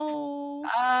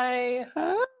Hi.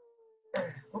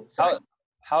 Oops, sorry.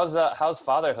 How's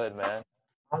fatherhood, man?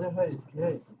 Fatherhood is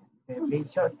good. Baby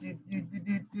shark, baby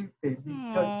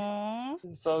shark.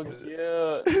 Aww. So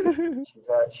cute.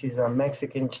 She's a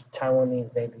Mexican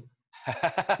Taiwanese baby.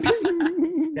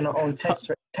 Gonna own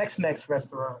Tex-Mex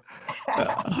restaurant.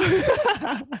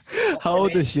 How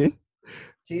old is she?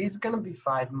 She's gonna be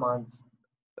 5 months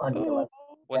on the 11th.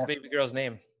 What's baby girl's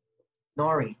name?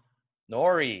 Nori.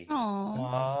 Nori.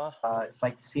 Aww. Aw. It's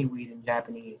like seaweed in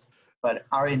Japanese, but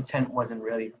our intent wasn't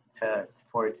really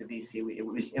for it to be seaweed. It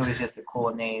was just a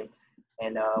cool name,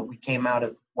 and we came out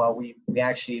of we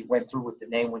actually went through with the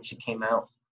name when she came out.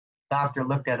 Doctor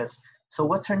looked at us. So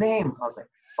what's her name? I was like,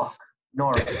 fuck,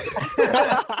 Nori.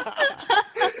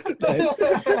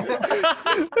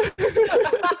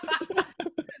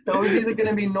 So it was either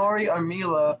gonna be Nori or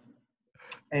Mila,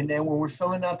 and then when we're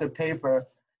filling out the paper,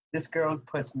 this girl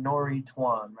puts Nori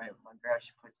Tuan, right? My girl,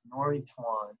 she puts Nori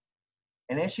Tuan.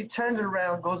 And then she turns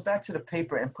around, goes back to the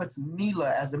paper, and puts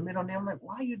Mila as the middle name. I'm like,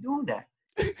 why are you doing that?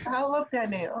 I love that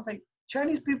name. I was like,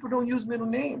 Chinese people don't use middle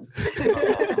names.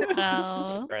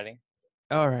 Oh. Ready?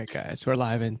 All right, guys, we're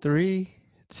live in 3,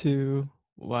 2,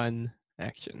 1,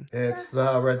 action. It's the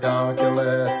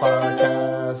Redonkulous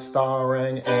Podcast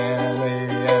starring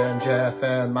Annie and Jeff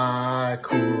and my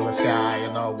coolest guy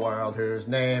in the world whose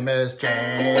name is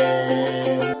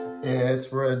James. It's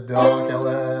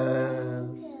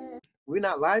Redonkulous. We're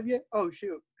not live yet? Oh,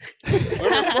 shoot.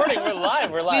 We're recording. We're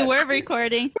live. We were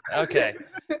recording. Okay.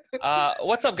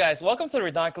 What's up, guys? Welcome to the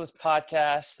Redonkulous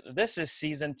Podcast. This is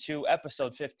season 2,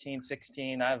 episode 15,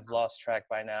 16. I've lost track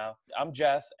by now. I'm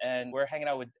Jeff, and we're hanging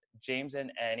out with James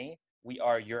and Annie. We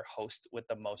are your host with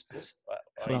the mostest.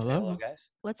 Hello, guys.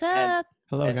 What's up?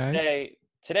 Hello, And guys.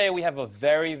 Today we have a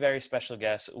very, very special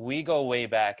guest. We go way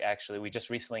back, actually. We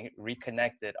just recently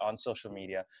reconnected on social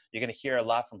media. You're going to hear a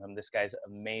lot from him. This guy's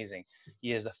amazing.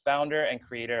 He is the founder and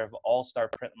creator of All Star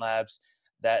Print Labs,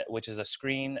 which is a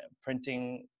screen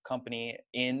printing company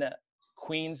in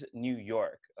Queens, New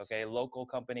York, okay, local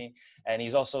company. And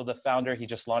he's also the founder. He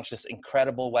just launched this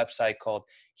incredible website called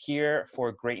Here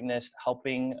for Greatness,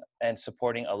 helping and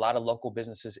supporting a lot of local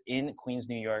businesses in Queens,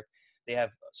 New York. They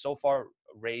have so far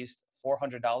raised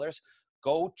 $400.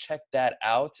 Go check that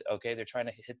out, okay? They're trying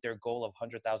to hit their goal of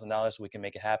 $100,000. We can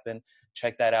make it happen.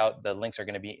 Check that out. The links are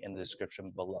going to be in the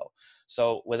description below.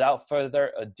 So without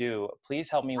further ado, please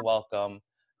help me welcome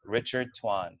Richard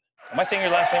Tuan. Am I saying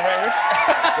your last name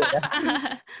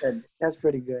right, Rich? That's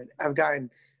pretty good. I've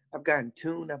gotten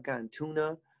tune, I've gotten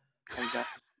tuna, I've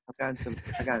gotten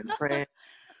Fran.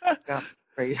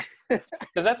 Crazy.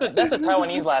 Because that's a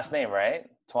Taiwanese last name, right?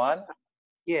 Tuan?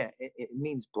 Yeah, it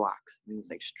means blocks. It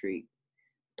means like street.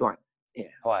 Tuan.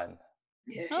 Yeah. Tuan.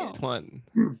 Yeah. Oh. One.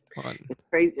 It's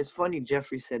crazy. It's funny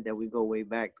Jeffrey said that we go way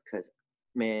back because,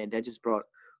 man, that just brought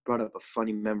up a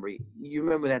funny memory. You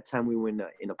remember that time we were in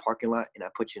a parking lot and I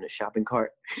put you in a shopping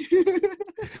cart?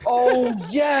 Oh,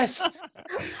 yes.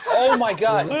 Oh, my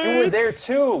God. What? You were there,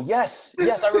 too. Yes,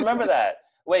 I remember that.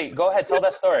 Wait, go ahead. Tell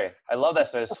that story. I love that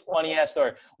story. It's a funny-ass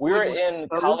story. We were in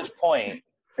College Point.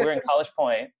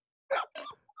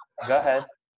 Go ahead.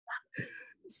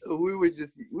 So we were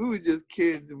just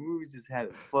kids and we were just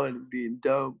having fun and being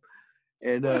dumb.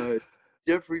 And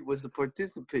Jeffrey was the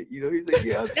participant, you know. He's like,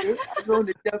 yeah, I'm going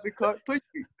to shopping cart, push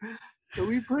me. So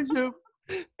we push him,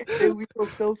 and then we go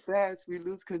so fast, we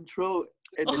lose control,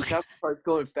 and the shopping cart's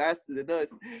going faster than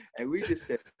us. And we just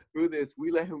said, screw this,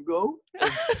 we let him go,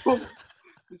 and boom,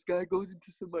 this guy goes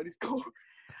into somebody's car.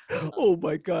 Oh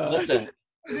my God. Listen,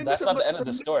 that's not the end of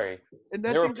the story. And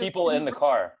There were people in the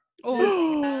car.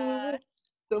 Oh.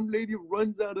 Some lady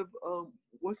runs out of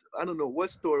I don't know what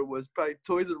store it was, probably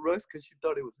Toys R Us, because she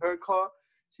thought it was her car.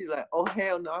 She's like, oh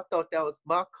hell no, I thought that was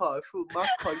my car. If it was my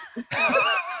car.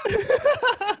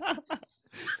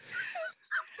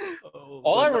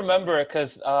 All I remember,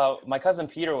 because my cousin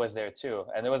Peter was there too,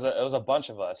 and it was a bunch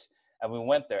of us, and we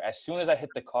went there. As soon as I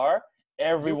hit the car,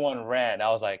 everyone ran. I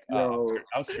was like, oh,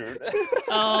 I'm screwed.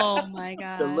 Oh my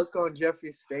God. The look on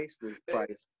Jeffrey's face was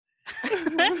priceless.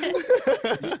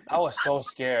 I was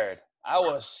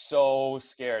so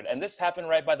scared. And this happened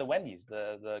right by the Wendy's,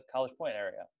 the College Point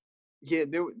area. Yeah,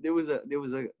 there was a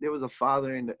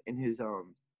father and his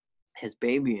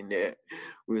baby in there.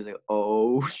 We was like,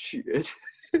 oh shit.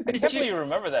 I can't believe you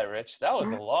remember that, Rich. That was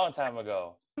a long time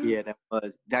ago. Yeah,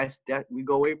 that's we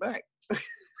go way back.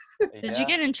 Did you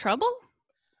get in trouble?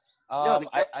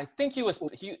 I think he was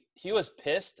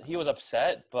pissed. He was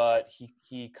upset, but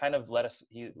he kind of let us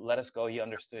go. He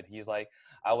understood. He's like,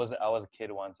 I was a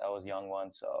kid once. I was young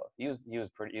once. So he was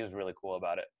really cool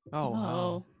about it. Oh, wow.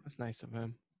 Oh. That's nice of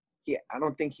him. yeah, I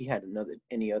don't think he had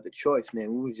any other choice,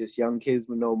 man. We were just young kids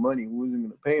with no money. We wasn't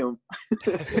gonna pay him.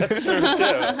 That's true too.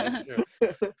 That's true.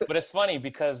 But it's funny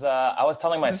because I was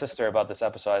telling my sister about this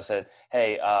episode. I said,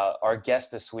 "Hey, our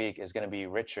guest this week is going to be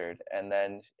Richard," and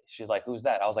then she's like, "Who's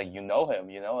that?" I was like, "You know him.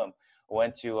 You know him.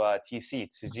 Went to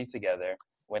TG together.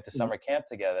 Went to summer camp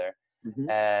together." Mm-hmm.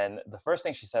 And the first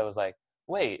thing she said was like,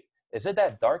 "Wait, is it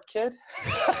that dark kid?"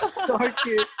 Dark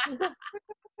kid.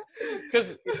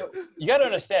 Because you got to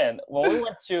understand, when we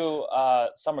went to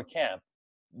summer camp,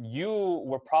 you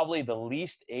were probably the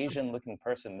least Asian-looking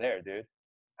person there, dude.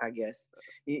 I guess.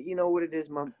 You know what it is?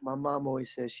 My mom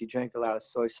always says she drank a lot of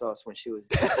soy sauce when she was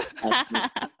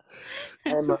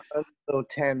I'm a little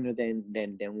tanner than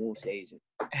most Asian.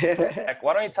 Heck,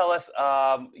 why don't you tell us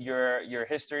your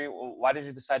history? Why did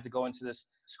you decide to go into this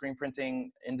screen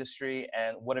printing industry,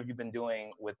 and what have you been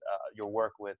doing with your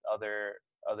work with other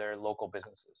local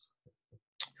businesses?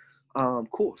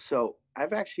 Cool. So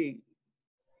I've actually,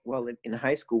 well, in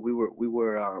high school we were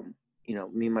you know,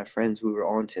 me and my friends, we were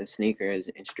on to sneakers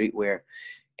and streetwear.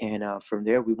 And from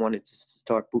there, we wanted to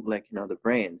start bootlegging other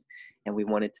brands, and we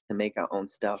wanted to make our own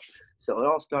stuff. So it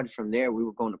all started from there. We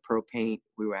were going to Pro Paint.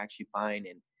 We were actually buying,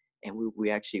 and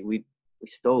we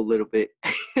stole a little bit.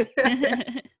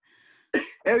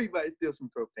 Everybody steals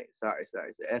from Pro Paint. Sorry. So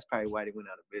that's probably why they went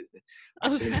out of business.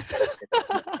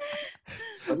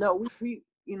 But no, we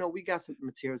you know, we got some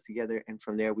materials together, and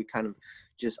from there we kind of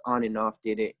just on and off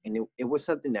did it. And it was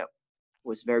something that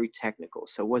was very technical,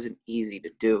 so it wasn't easy to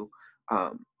do.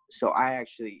 So I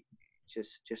actually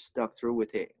just stuck through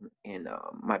with it, and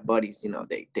my buddies, you know,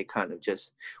 they kind of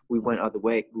just, we went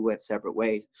separate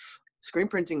ways. Screen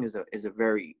printing is a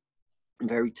very,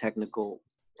 very technical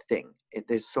thing.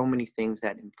 There's so many things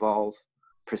that involve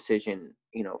precision,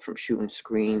 you know, from shooting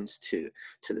screens to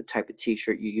the type of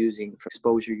t-shirt you're using, for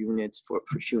exposure units for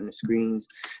shooting the screens.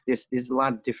 There's a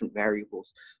lot of different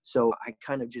variables. So I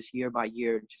kind of just year by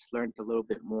year just learned a little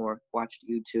bit more, watched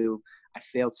YouTube. I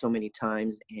failed so many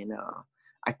times, and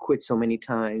I quit so many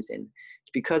times, and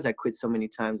because I quit so many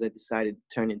times, I decided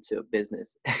to turn into a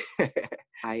business.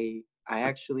 I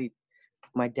actually,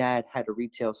 my dad had a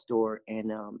retail store,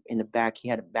 and in the back he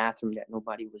had a bathroom that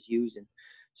nobody was using.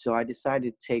 So I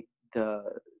decided to take the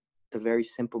very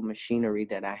simple machinery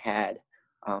that I had,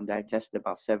 that I invested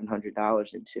about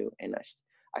 $700 into, and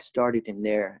I started in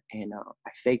there, and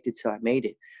I faked it till I made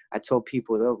it. I told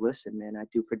people, "Oh, listen, man, I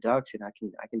do production. I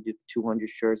can do 200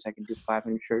 shirts. I can do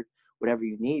 500 shirts, whatever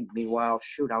you need." Meanwhile,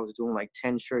 shoot, I was doing like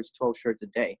 10 shirts, 12 shirts a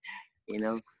day, you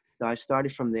know. So I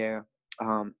started from there.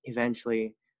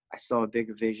 Eventually, I saw a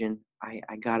bigger vision.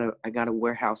 I got a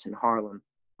warehouse in Harlem.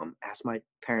 Asked my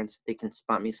parents if they can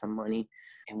spot me some money,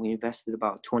 and we invested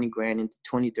about 30 grand into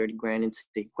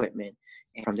the equipment.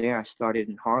 And from there, I started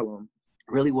in Harlem.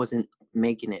 Really wasn't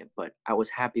making it, but I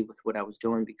was happy with what I was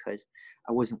doing because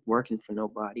I wasn't working for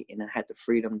nobody, and I had the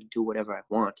freedom to do whatever I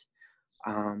want.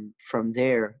 From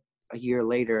there, a year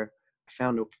later, I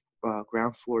found a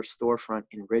ground floor storefront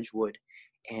in Ridgewood,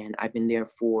 and I've been there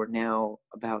for now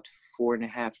about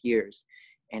 4.5 years,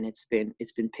 and it's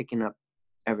been picking up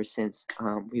ever since.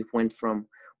 We've went from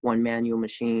one manual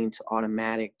machine to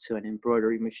automatic to an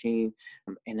embroidery machine,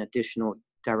 an additional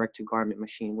direct-to-garment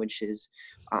machine, which is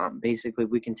basically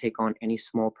we can take on any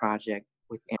small project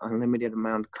with an unlimited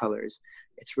amount of colors.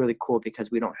 It's really cool because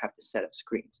we don't have to set up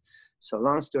screens. So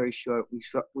long story short,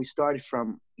 we started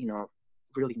from, you know,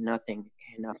 really nothing,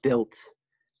 and built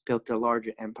a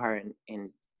larger empire, and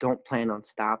don't plan on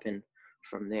stopping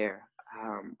from there.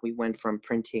 We went from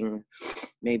printing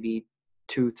maybe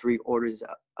 2-3 orders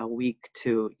a week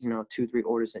to, you know, 2-3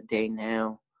 orders a day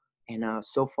now, and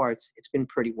so far it's been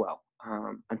pretty well,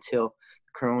 until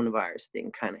the coronavirus thing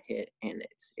kind of hit, and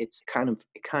it kind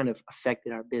of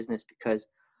affected our business because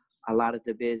a lot of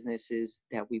the businesses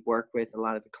that we work with, a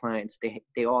lot of the clients,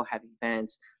 they all have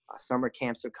events. Summer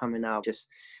camps are coming up. Just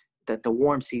the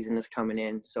warm season is coming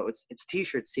in, so it's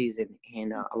t-shirt season,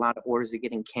 and a lot of orders are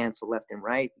getting canceled left and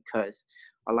right because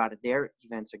a lot of their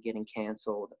events are getting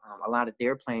canceled. A lot of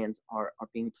their plans are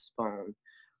being postponed.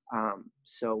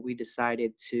 So we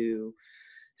decided to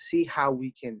see how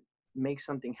we can make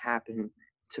something happen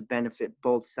to benefit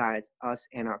both sides, us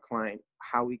and our client,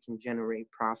 how we can generate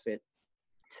profit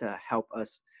to help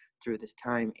us through this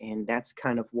time. And that's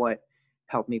kind of what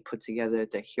helped me put together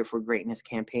the Here for Greatness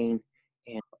campaign.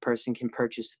 And a person can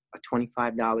purchase a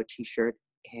 $25 t-shirt,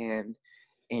 and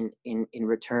in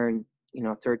return, you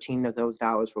know, 13 of those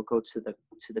dollars will go to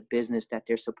the business that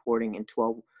they're supporting, and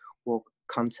 12 will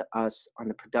come to us on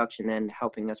the production end,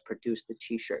 helping us produce the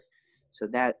t-shirt. So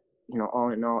that, you know, all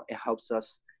in all, it helps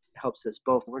us helps us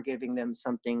both. We're giving them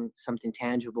something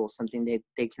tangible, something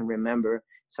they can remember,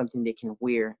 something they can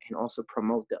wear, and also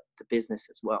promote the business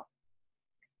as well.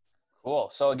 Cool.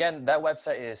 So again, that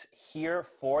website is here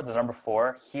for the number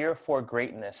 4,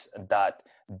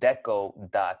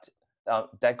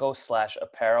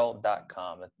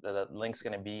 hereforgreatness.deco/apparel.com. The link's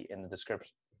going to be in the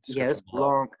description Yeah, it's below.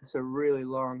 long. It's a really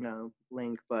long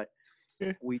link, but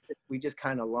we just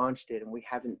kind of launched it, and we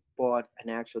haven't bought an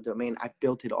actual domain. I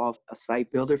built it off a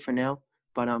site builder for now,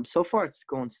 but so far it's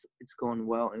going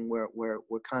well, and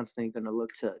we're constantly going to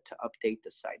look to update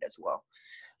the site as well.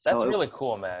 That's really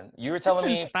cool, man. You were telling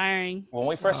That's me inspiring. when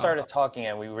we first started talking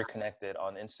and we were connected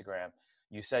on Instagram,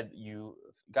 you said you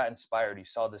got inspired. You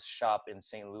saw this shop in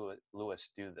St. Louis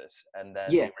do this, and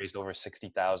then they raised over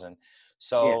 60,000.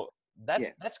 So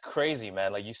that's crazy,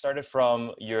 man. Like, you started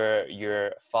from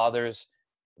your father's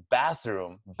back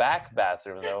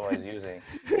bathroom that I was using.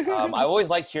 I always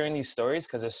like hearing these stories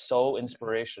because it's so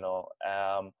inspirational.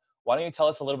 Why don't you tell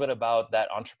us a little bit about that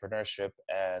entrepreneurship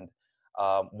and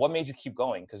what made you keep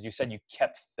going? Because you said you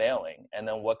kept failing, and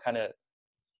then what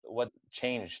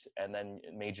changed and then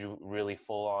it made you really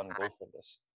full on go for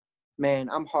this? Man,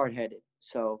 I'm hard-headed,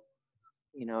 so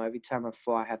every time I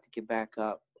fall, I have to get back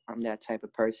up. I'm that type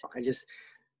of person.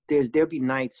 There'll be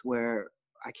nights where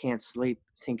I can't sleep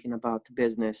thinking about the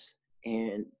business,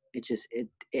 and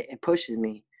it pushes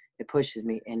me. It pushes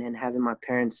me, and then having my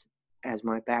parents as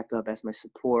my backup, as my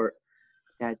support,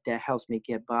 that helps me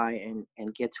get by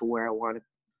and get to where I want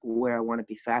to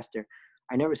be faster.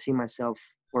 I never see myself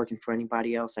working for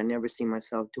anybody else. I never see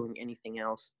myself doing anything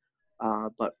else,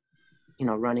 but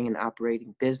running and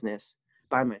operating business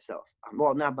by myself.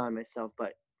 Well, not by myself,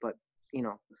 but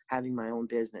having my own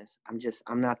business. I'm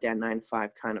not that 9 to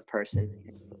 5 kind of person.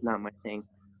 It's not my thing.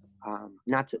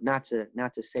 Not to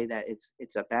say that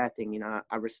it's a bad thing.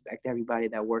 I respect everybody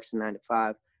that works a 9 to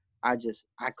 5. I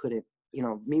couldn't.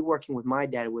 Me working with my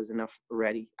dad was enough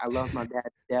already. I love my dad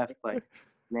to death, but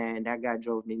man, that guy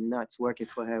drove me nuts working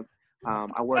for him.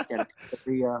 I worked at a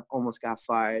pizzeria, almost got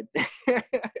fired.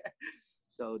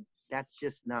 So that's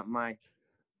just not my.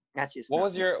 That's just. What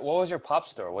was your pop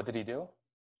store? What did he do?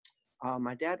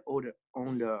 My dad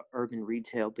owned a urban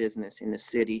retail business in the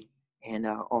city, and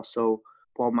also,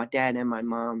 well, my dad and my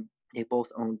mom, they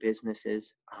both owned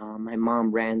businesses. My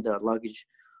mom ran the luggage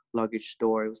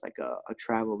store. It was like a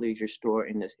travel leisure store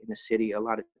in the city. A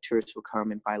lot of tourists would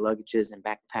come and buy luggages and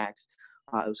backpacks.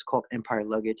 It was called Empire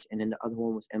Luggage, and then the other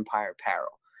one was Empire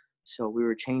Apparel. So we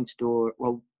were a chain store.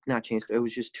 Well, not chain store. It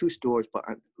was just 2 stores, but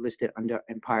listed under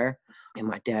Empire. And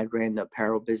my dad ran the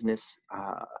apparel business.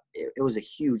 It was a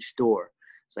huge store.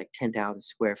 It's like 10,000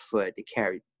 square foot. They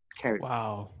carried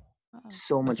Wow.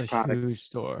 so much That's a product. huge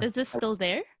store. Is this still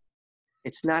there?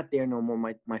 It's not there no more.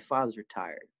 My father's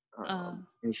retired.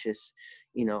 It's just,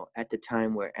 at the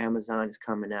time where Amazon is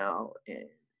coming out and,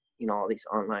 all these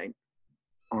online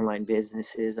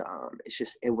businesses,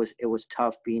 it was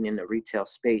tough being in the retail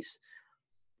space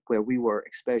where we were,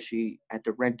 especially at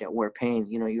the rent that we're paying.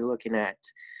 You're looking at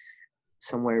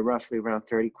somewhere roughly around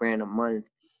 30 grand a month,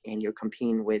 and you're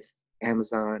competing with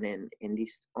Amazon and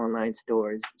these online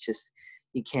stores. It's just,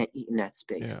 you can't eat in that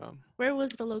space. Yeah. Where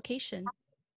was the location?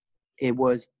 It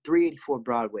was 384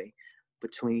 Broadway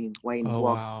between White and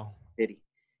Walk City.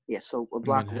 Yeah, so a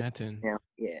block away Manhattan. now.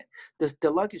 Yeah, the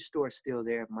luggage store is still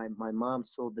there. My mom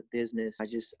sold the business. I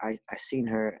seen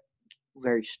her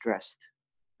very stressed,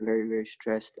 very, very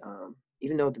stressed.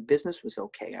 Even though the business was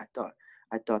okay, I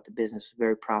thought the business was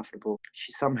very profitable.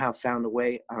 She somehow found a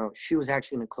way. She was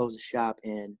actually going to close the shop,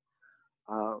 and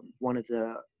one of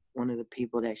the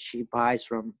people that she buys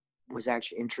from was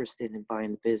actually interested in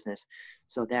buying the business,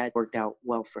 so that worked out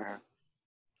well for her.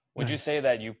 Would you say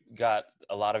that you got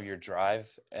a lot of your drive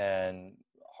and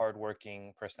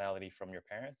hardworking personality from your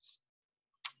parents?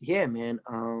 Yeah, man.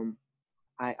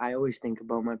 I always think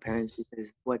about my parents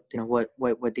because what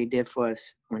they did for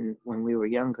us when we were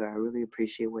younger. I really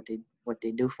appreciate what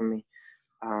they do for me.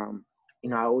 I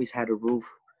always had a roof.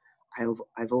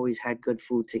 I've always had good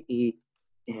food to eat,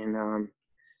 and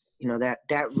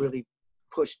that really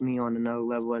pushed me on another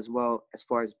level as well as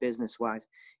far as business wise.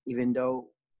 Even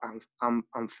though I'm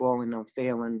falling, I'm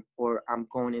failing, or I'm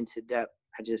going into debt,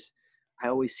 I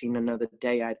always seen another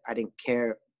day. I didn't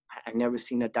care. I never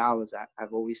seen the dollars.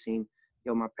 I've always seen,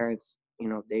 my parents,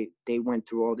 they went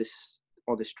through all this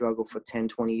struggle for 10,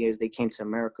 20 years. They came to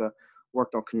America,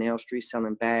 worked on Canal Street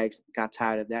selling bags, got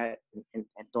tired of that and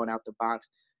thought out the box.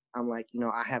 I'm like,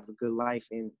 I have a good life,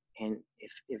 and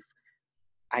if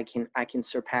I can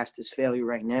surpass this failure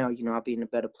right now, I'll be in a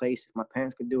better place. If my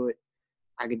parents could do it,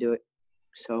 I could do it.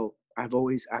 So I've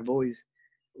always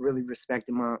really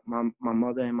respected my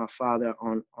mother and my father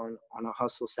on a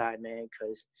hustle side, man,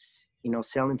 because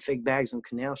selling fake bags on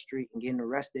Canal Street and getting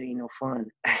arrested ain't no fun.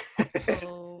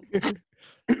 Oh,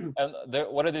 And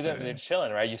what are they doing? They're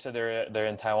chilling, right? You said they're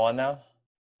in Taiwan now.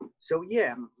 So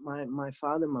yeah, my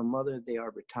father, my mother, they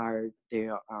are retired.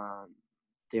 They're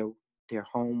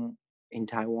home in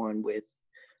Taiwan with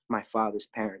my father's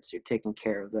parents. They're taking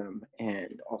care of them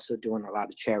and also doing a lot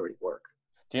of charity work.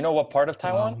 Do you know what part of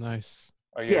Wow, Taiwan? nice.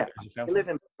 Or Yeah, your they family? live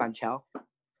in Banqiao. All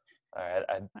right,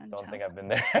 I don't Banqiao. think I've been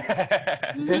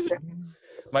there.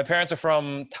 My parents are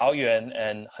from Taoyuan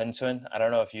and Hengchun. I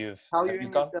don't know if have you Taoyuan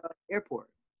is gone? the airport.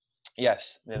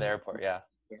 Yes, near the airport. Yeah.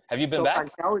 Yeah. Have you been So back?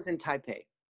 Banqiao is in Taipei.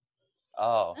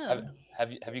 Oh, Oh.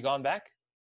 have you gone back?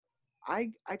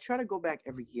 I try to go back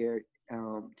every year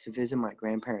to visit my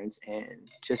grandparents and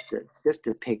just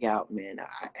to pig out, man.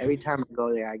 Every time I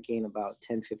go there, I gain about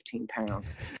 10, 15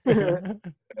 pounds. Yeah,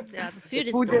 the food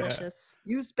is food that- delicious.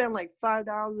 You spend like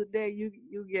 $5 a day, you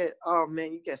get, oh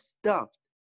man, you get stuffed.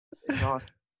 It's awesome.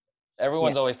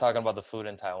 Everyone's always talking about the food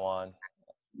in Taiwan.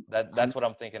 That's what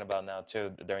I'm thinking about now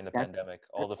too during the pandemic.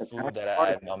 All the that's the food best that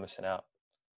part. I'm missing out.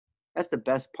 That's the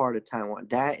best part of Taiwan.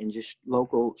 That and just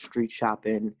local street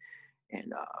shopping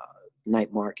and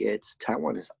night markets.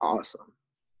 Taiwan is awesome.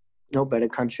 No better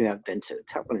country I've been to.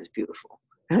 Taiwan is beautiful.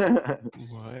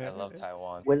 I love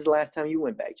Taiwan. When's the last time you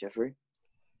went back, Jeffrey?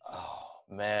 Oh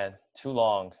man, too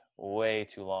long, way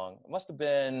too long. It must have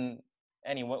been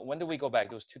when did we go back?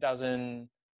 It was 2000.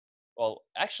 Well,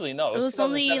 actually, no, It was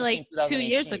only like 2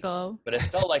 years 2018, ago. but it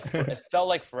felt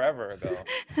like forever ago.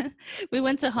 We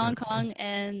went to Hong Kong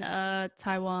and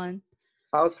Taiwan.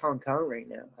 How's Hong Kong right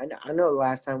now? I know the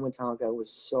last time I went to Hong Kong it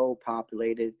was so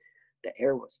populated. The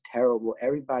air was terrible.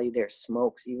 Everybody there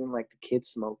smokes. Even like the kids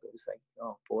smoke. It was like,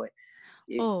 oh boy.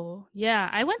 Yeah. Oh, yeah.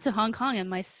 I went to Hong Kong and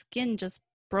my skin just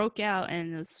broke out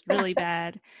and it was really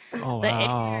bad. Oh, The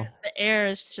wow. air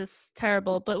is just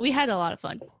terrible, but we had a lot of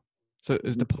fun. So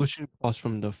is the pollution caused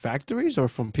from the factories or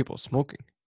from people smoking?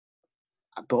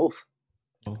 Both.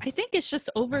 Oh, I think it's just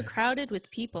overcrowded with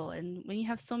people, and when you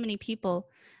have so many people,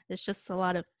 it's just a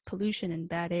lot of pollution and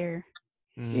bad air.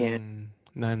 Yeah.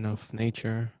 Not enough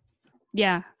nature.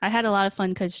 Yeah, I had a lot of fun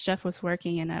because Jeff was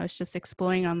working and I was just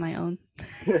exploring on my own.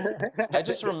 I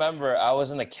just remember I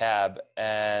was in the cab,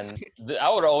 and I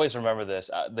would always remember this.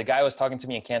 The guy was talking to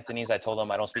me in Cantonese. I told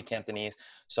him I don't speak Cantonese,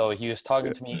 so he was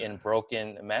talking to me in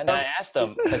broken man. And I asked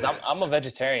him because I'm a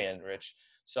vegetarian, Rich.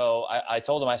 So I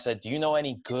told him, I said, "Do you know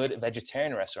any good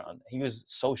vegetarian restaurant?" He was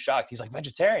so shocked. He's like,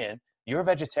 "Vegetarian? You're a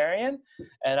vegetarian?"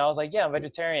 And I was like, "Yeah, I'm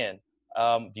vegetarian.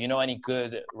 Do you know any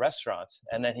good restaurants?"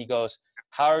 And then he goes,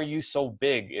 "How are you so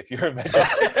big if you're a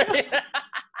vegetarian?"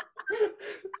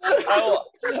 I'm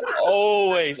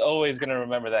always gonna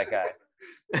remember that guy.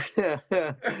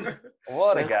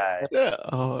 What a guy.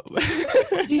 Oh,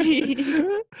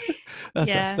 that's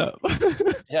Yeah. messed up.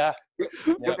 Yeah.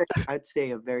 Yep. I'd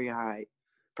say a very high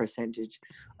percentage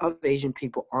of Asian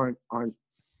people aren't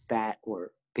fat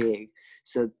or big.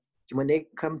 So when they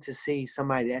come to see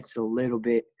somebody that's a little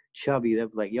bit chubby, they'll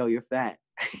be like, "Yo, you're fat."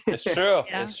 It's true.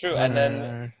 Yeah. It's true. And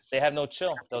then they have no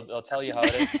chill. They'll tell you how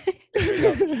it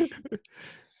is.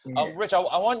 Yeah. Rich, I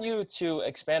want you to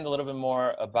expand a little bit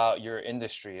more about your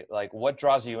industry. Like, what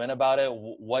draws you in about it?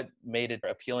 What made it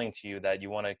appealing to you that you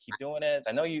want to keep doing it?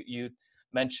 I know you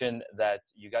mentioned that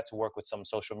you got to work with some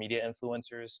social media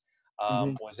influencers.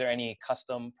 Was there any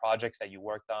custom projects that you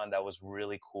worked on that was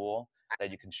really cool that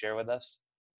you can share with us?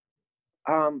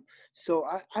 So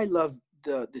I love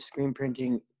the screen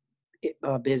printing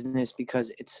business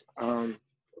because it's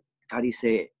how do you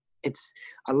say it?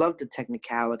 I love the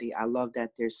technicality. I love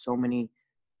that there's so many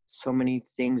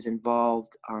things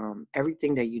involved.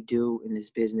 Everything that you do in this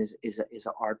business is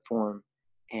an art form,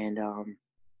 and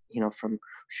from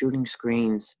shooting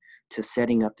screens to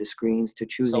setting up the screens to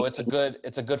choosing. So it's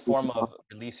a good form of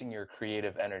releasing your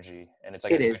creative energy, and it's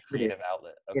like It a is, good creative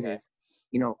outlet. Okay. It is.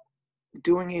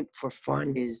 Doing it for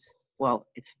fun it's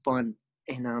fun,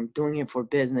 and doing it for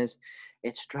business,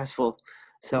 it's stressful.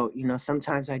 So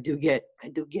sometimes I do get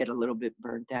a little bit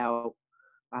burnt out,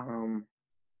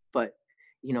 but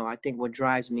I think what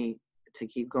drives me to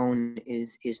keep going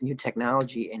is new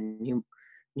technology and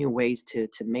new ways to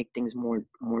make things more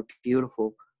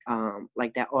beautiful.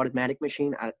 Like that automatic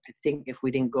machine. I think if we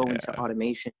didn't go into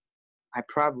automation, I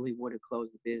probably would have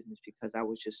closed the business because I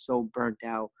was just so burnt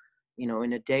out.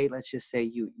 In a day, let's just say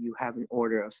you have an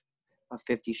order of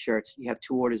 50 shirts. You have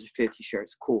 2 orders of 50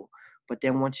 shirts. Cool. But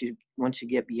then once you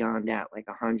get beyond that, like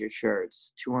 100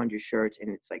 shirts, 200 shirts, and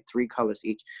it's like 3 colors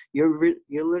each, you're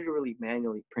literally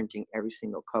manually printing every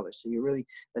single color. So you're really,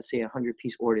 let's say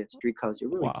 100-piece order, it's 3 colors. You're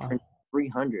really Wow. printing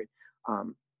 300.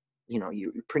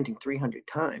 You're printing 300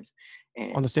 times,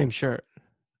 and On the same shirt.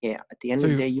 yeah, at the end So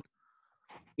of the you, day,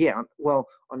 yeah, well,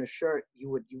 on a shirt, you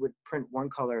would print one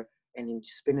color and then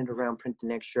spin it around, print the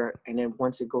next shirt, and then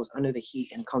once it goes under the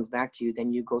heat and comes back to you,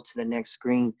 then you go to the next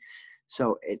screen.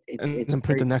 So and it's then print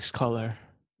very, the next color.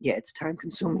 yeah, it's time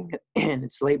consuming and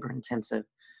it's labor intensive.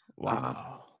 Um,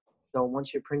 Wow. so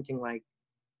once you're printing like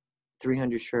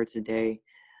 300 shirts a day,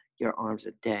 your arms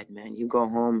are dead, man. You go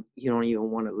home, you don't even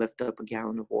want to lift up a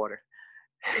gallon of water.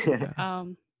 Yeah.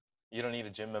 You don't need a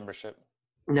gym membership.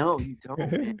 No, you don't,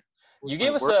 man. You With my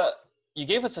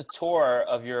gave us work, a tour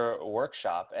of your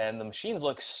workshop, and the machines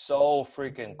look so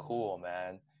freaking cool,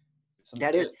 man. So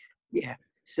that is, yeah.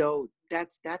 So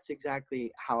that's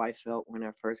exactly how I felt when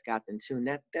I first got them too. And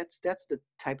that's the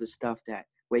type of stuff that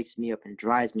wakes me up and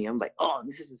drives me. I'm like, oh,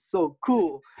 this is so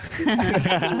cool.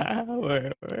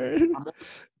 Word, word. I'm looking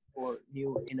for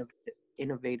new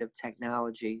innovative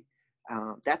technology.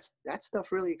 That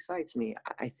stuff really excites me.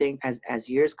 I think as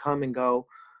years come and go,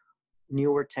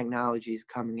 newer technologies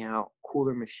coming out,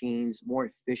 cooler machines, more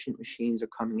efficient machines are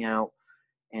coming out,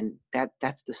 and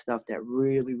that's the stuff that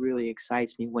really really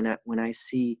excites me when I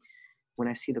see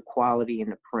the quality in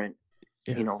the print.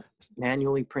 Yeah.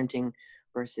 Manually printing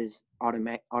versus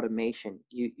automation,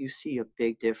 you see a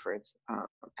big difference.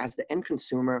 As the end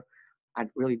consumer, I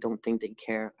really don't think they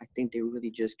care. I think they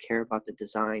really just care about the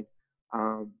design.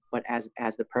 But as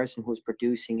the person who's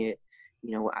producing it,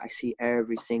 I see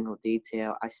every single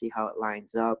detail. I see how it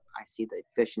lines up. I see the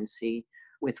efficiency.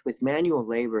 With manual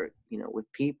labor,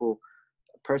 with people,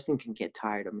 a person can get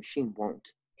tired, a machine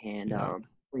won't. And Yeah.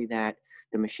 only that,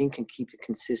 the machine can keep the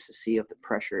consistency of the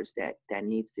pressures that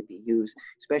needs to be used,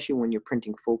 especially when you're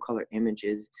printing full color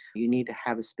images. You need to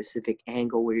have a specific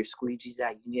angle where your squeegee's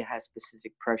at. You need to have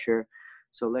specific pressure.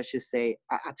 So let's just say,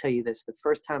 I'll tell you this, the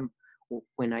first time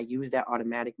when I used that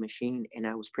automatic machine and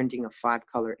I was printing a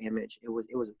 5-color image, it was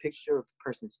a picture of a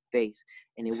person's face,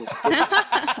 and it was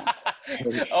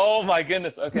Oh my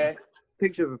goodness. Okay.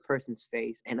 picture of a person's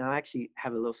face. And I actually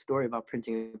have a little story about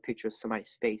printing a picture of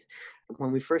somebody's face.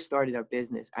 When we first started our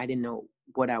business, I didn't know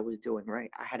what I was doing, right?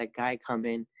 I had a guy come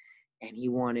in and he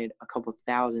wanted a couple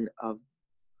thousand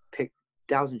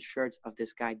shirts of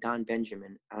this guy, Don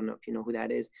Benjamin. I don't know if you know who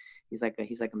that is. He's like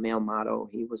a male model.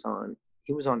 He was on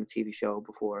a TV show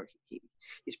before.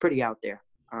 He's pretty out there.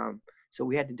 So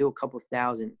we had to do a couple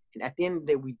thousand. And at the end of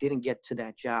the day, we didn't get to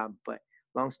that job, but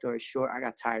long story short, I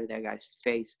got tired of that guy's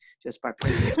face just by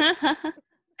printing.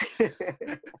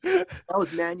 I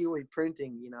was manually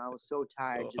printing, I was so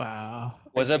tired. Wow.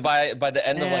 Was it by the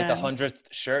end of like the Yeah. 100th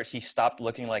shirt, he stopped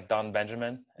looking like Don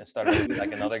Benjamin and started looking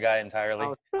like another guy entirely?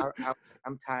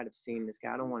 I'm tired of seeing this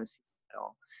guy. I don't want to see it at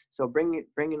all. So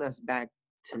bringing us back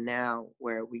to now,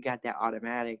 where we got that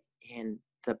automatic, and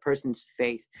the person's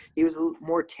face, he was a little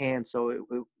more tan, so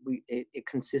it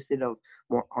consisted of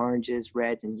more oranges,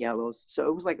 reds, and yellows. So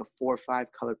it was like a 4 or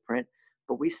 5 color print.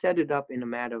 But we set it up in a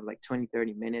matter of like 20,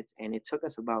 30 minutes, and it took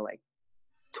us about like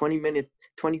 20 to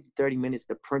 30 minutes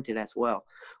to print it as well.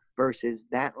 Versus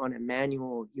that on a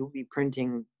manual, you'll be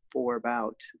printing for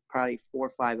about probably 4 or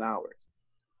 5 hours.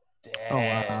 Damn. Oh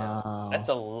wow. That's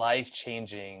a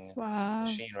life-changing Wow.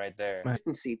 machine right there.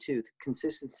 Consistency too, the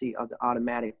consistency of the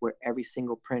automatic, where every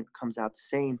single print comes out the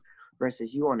same,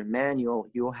 versus you on a manual,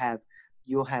 you'll have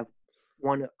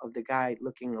one of the guy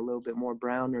looking a little bit more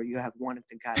brown, or you have one of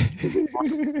the guys one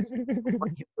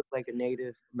can look like a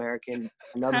Native American,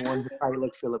 another one will probably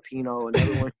look Filipino,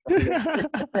 another one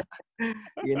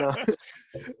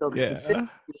so the consistency Yeah.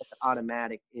 of the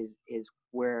automatic is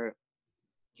where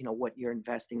what you're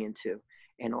investing into,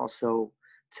 and also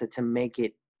to make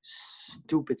it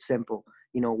stupid simple,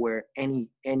 where any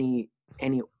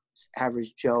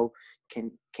average Joe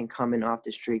can come in off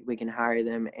the street. We can hire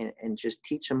them and just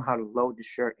teach them how to load the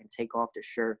shirt and take off the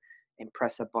shirt and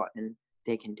press a button.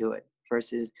 They can do it.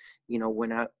 Versus,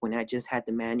 when I just had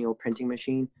the manual printing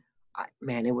machine,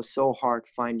 man, it was so hard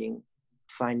finding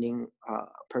a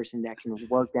person that can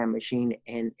work that machine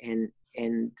and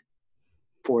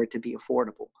for it to be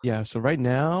affordable. Yeah. So right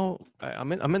now,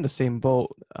 I'm in the same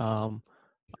boat. I'm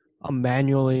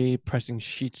manually pressing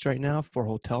sheets right now for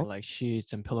hotel, like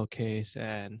sheets and pillowcase,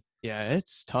 and yeah,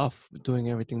 it's tough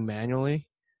doing everything manually.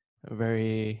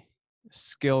 Very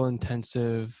skill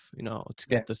intensive, to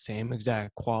get the same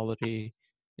exact quality,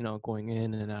 going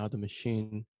in and out of the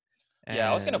machine.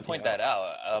 Yeah, I was going to And point that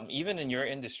out. Even in your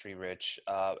industry, Rich,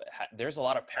 there's a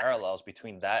lot of parallels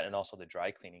between that and also the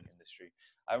dry cleaning industry.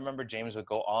 I remember James would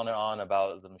go on and on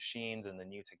about the machines and the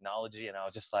new technology, and I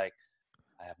was just like,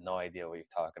 I have no idea what you're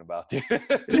talking about, dude.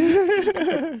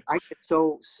 I get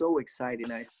so excited.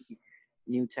 I see,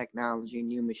 new technology,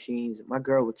 new machines. My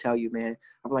girl will tell you, man.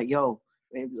 I'm like, yo,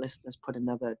 babe, let's put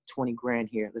another 20 grand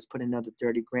here. Let's put another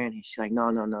 30 grand here. She's like, no.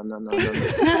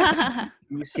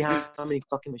 You see how many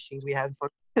fucking machines we have in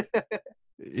front?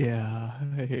 Yeah,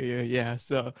 I hear you. Yeah.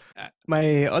 So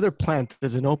my other plant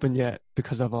isn't open yet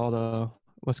because of all the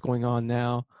what's going on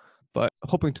now, but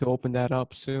hoping to open that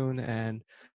up soon and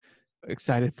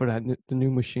excited for the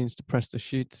new machines to press the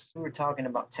sheets. We were talking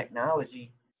about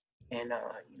technology and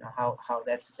how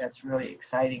that's really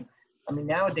exciting. I mean,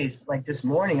 nowadays, like this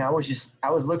morning, I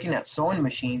was looking at sewing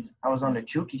machines. I was on the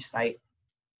Juki site,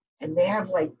 and they have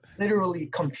like literally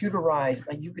computerized.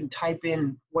 Like you can type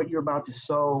in what you're about to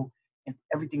sew, and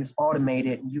everything's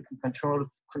automated, and you can control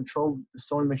the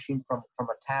sewing machine from a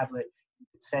tablet. You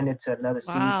can send it to another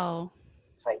seamstress. Wow.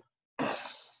 It's like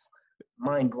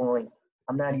mind blowing.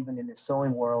 I'm not even in the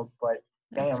sewing world, but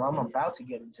That's damn, I'm cool. about to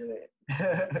get into it.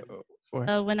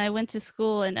 When I went to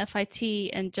school in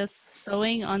FIT and just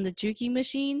sewing on the Juki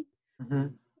machine,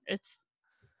 it's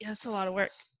a lot of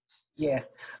work. Yeah,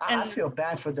 I And- feel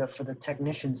bad for the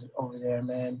technicians over there,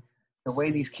 man. The way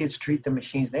these kids treat the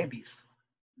machines, they be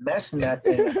messing that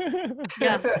thing up.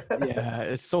 Yeah. Yeah,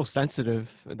 it's so sensitive,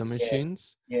 the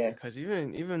machines. Yeah. Because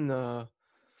even the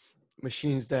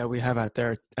machines that we have out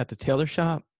there at the tailor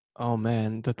shop, oh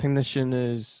man, the technician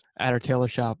is at our tailor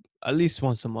shop at least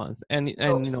once a month. And you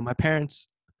know, my parents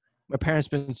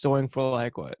been sewing for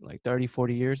like 30,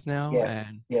 40 years now. Yeah.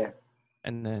 And Yeah.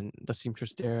 and then the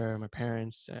seamstress there, my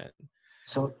parents, and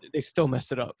So they still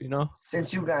mess it up, you know?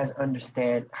 since you guys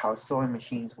understand how sewing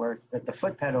machines work, that the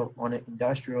foot pedal on an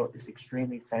industrial is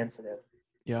extremely sensitive.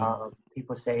 Yeah.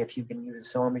 People say if you can use a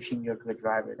sewing machine, you're a good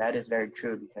driver. That is very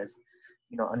true because,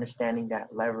 understanding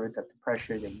that lever, the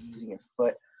pressure that you're using your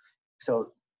foot.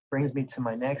 So brings me to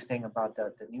my next thing about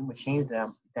the new machines that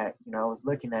I was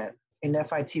looking at in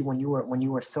FIT. When you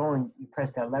were sewing, you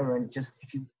press that lever, and just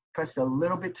if you press it a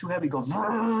little bit too heavy, it goes.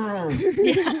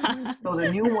 Yeah. So the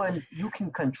new ones, you can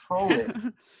control it.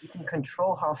 You can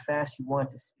control how fast you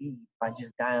want the speed by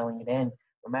just dialing it in.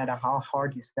 No matter how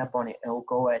hard you step on it, it'll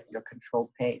go at your controlled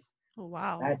pace. Oh,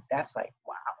 wow. That's like,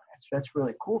 wow, that's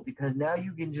really cool because now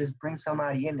you can just bring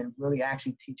somebody in and really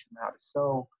actually teach them how to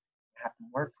sew, have them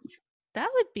work for you. That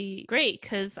would be great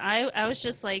because I was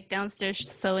just like downstairs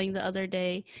sewing the other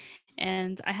day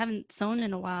and I haven't sewn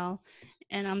in a while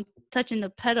and I'm touching the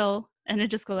pedal and it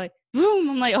just go like boom.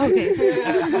 I'm like, okay.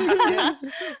 Yeah.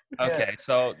 Okay,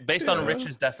 so based on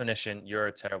Rich's definition, you're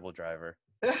a terrible driver.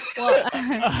 Well,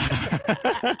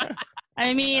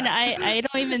 I mean, I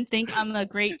don't even think I'm a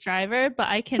great driver, but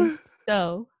I can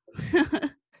sew.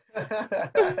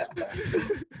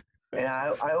 And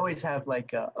I always have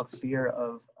like a fear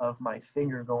of my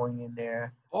finger going in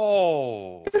there.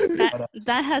 Oh,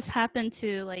 That has happened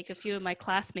to like a few of my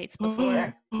classmates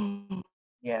before.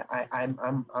 Yeah,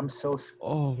 I'm so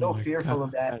Oh so my fearful God,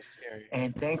 of that, that's scary.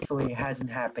 and thankfully it hasn't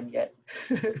happened yet.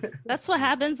 That's what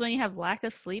happens when you have lack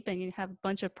of sleep and you have a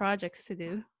bunch of projects to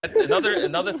do. that's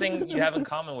another thing you have in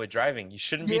common with driving. You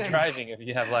shouldn't be Yes. driving if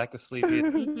you have lack of sleep either.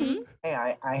 Mhm.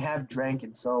 Hey, I have drank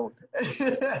and sold.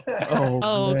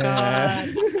 Oh,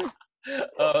 man.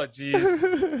 Oh,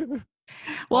 jeez.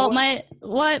 Well, my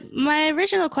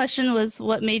original question was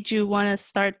what made you want to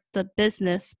start the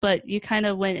business, but you kind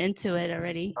of went into it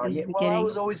already in the Yeah, well, beginning. I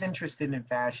was always interested in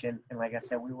fashion, and like I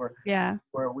said, we were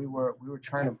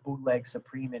trying to bootleg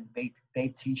Supreme and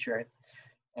Bape T-shirts,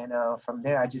 and from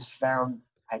there I just found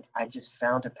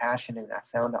a passion and I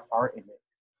found an art in it.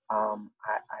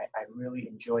 I really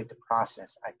enjoyed the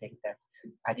process. I think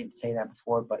I didn't say that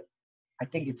before, but I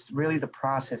think it's really the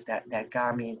process that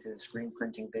got me into the screen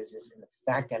printing business, and the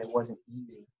fact that it wasn't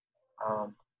easy.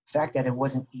 The fact that it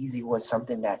wasn't easy was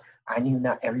something that I knew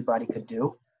not everybody could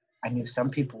do. I knew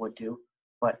some people would do,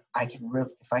 but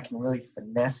if I can really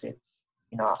finesse it,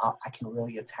 I can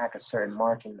really attack a certain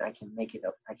market and I can make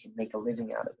a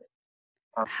living out of it.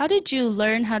 How did you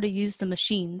learn how to use the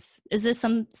machines? Is this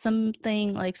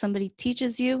something like somebody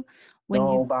teaches you when you?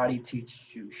 Nobody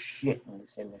teaches you shit in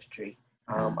this industry.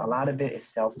 A lot of it is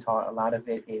self-taught. A lot of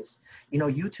it is,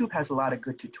 YouTube has a lot of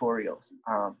good tutorials.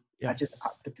 Yes.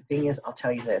 But the thing is, I'll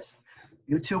tell you this: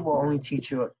 YouTube will only teach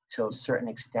you to a certain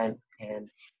extent, and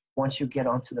once you get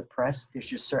onto the press, there's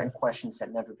just certain questions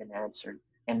that never been answered.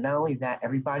 And not only that,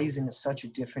 everybody's in such a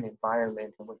different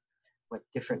environment with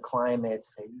different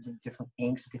climates. They're using different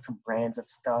inks, different brands of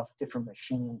stuff, different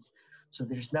machines. So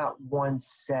there's not one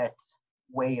set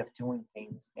way of doing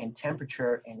things, and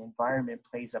temperature and environment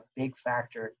plays a big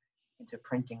factor into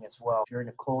printing as well. If you're in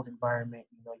a cold environment,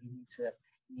 you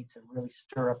need to really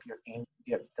stir up your ink.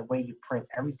 The way you print,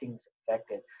 everything's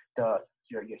affected.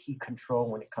 Your your heat control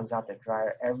when it comes out the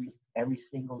dryer, every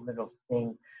single little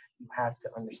thing you have to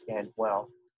understand well.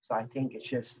 So I think it's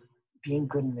just being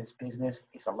good in this business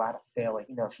is a lot of failing.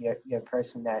 You know, if you're a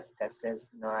person that says,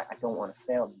 no, I don't want to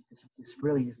fail, this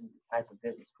really isn't the type of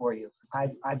business for you.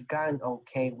 I've gotten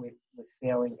okay with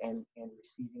failing and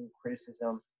receiving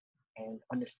criticism and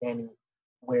understanding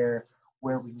where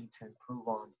we need to improve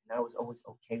on. And I was always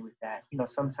okay with that. You know,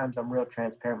 sometimes I'm real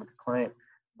transparent with the client.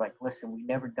 Like, listen, we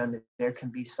never done this. There can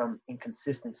be some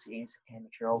inconsistencies, and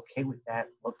if you're okay with that,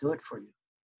 we'll do it for you.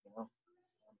 You know,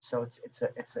 so it's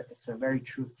a very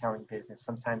truth-telling business.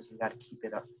 Sometimes you got to keep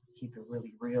it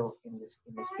really real in this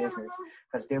business,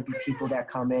 because there'll be people that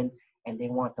come in and they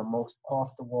want the most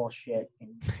off-the-wall shit, and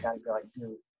you gotta be like,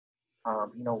 dude,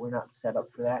 you know, we're not set up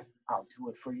for that. I'll do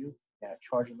it for you. Yeah,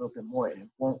 charge a little bit more, and it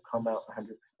won't come out 100%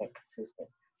 consistent.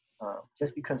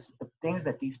 Just because the things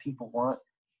that these people want,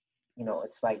 you know,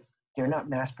 it's like they're not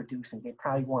mass producing. They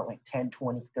probably want like 10,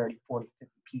 20, 30, 40,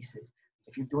 50 pieces.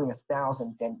 If you're doing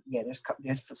 1,000, then yeah,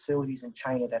 there's facilities in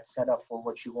China that's set up for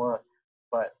what you want.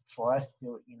 But for us,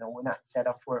 you know, we're not set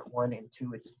up for it. One, and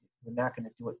two, we're not going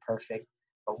to do it perfect,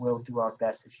 but we'll do our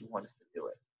best if you want us to do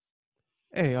it.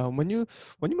 Hey, when you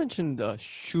mentioned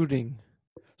shooting,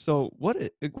 so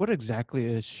what exactly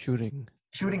is shooting?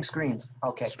 Shooting screens.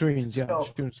 Okay. Screens, yeah.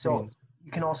 Shooting So screens.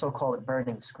 you can also call it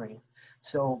burning screens.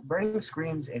 So burning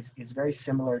screens is very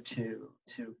similar to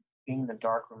being in the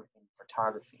darkroom in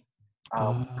photography.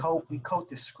 We coat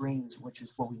the screens, which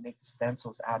is what we make the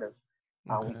stencils out of.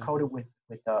 We coat it with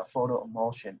photo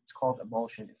emulsion. It's called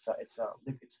emulsion.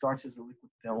 It starts as a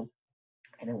liquid film,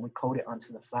 and then we coat it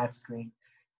onto the flat screen.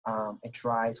 It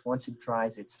dries. Once it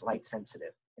dries, it's light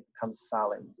sensitive. It becomes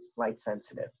solid. It's light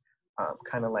sensitive.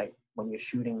 Kind of like when you're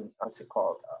shooting, what's it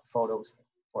called, photos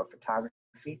for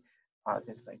photography.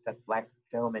 There's like that black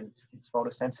film, and it's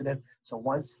photosensitive. So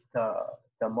once the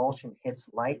emulsion hits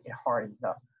light, it hardens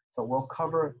up. So we'll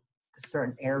cover a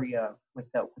certain area with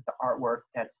the artwork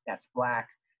that's black,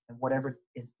 and whatever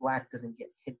is black doesn't get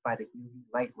hit by the UV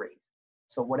light rays.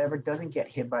 So whatever doesn't get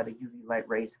hit by the UV light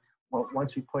rays, well,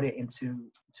 once we put it into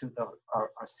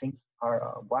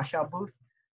our washout booth,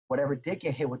 whatever did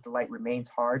get hit with the light remains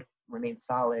hard, remains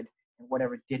solid, and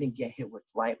whatever didn't get hit with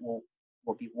light will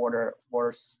be water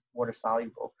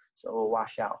soluble, so it will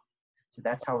wash out. So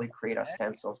that's how we create our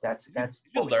stencils. That's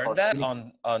you learned that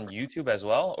on YouTube as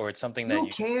well, or it's something that you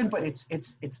can, but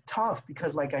it's tough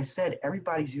because, like I said,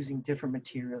 everybody's using different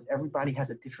materials. Everybody has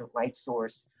a different light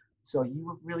source, so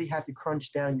you really have to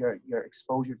crunch down your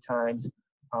exposure times.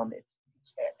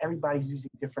 Everybody's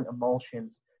using different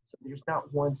emulsions, so there's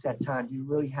not one set time. You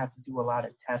really have to do a lot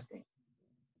of testing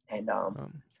and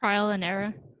trial and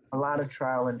error. A lot of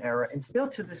trial and error, and still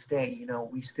to this day, you know,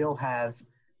 we still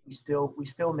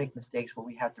make mistakes where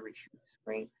we have to reshoot the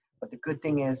screen. But the good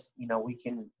thing is, you know, we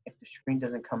can, if the screen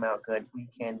doesn't come out good, we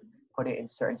can put it in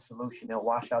certain solution. It'll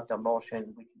wash out the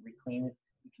emulsion. We can reclean it.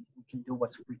 We can do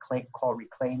what's called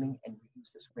reclaiming and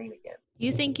reuse the screen again.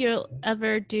 You think you'll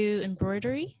ever do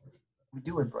embroidery? We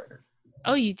do embroidery.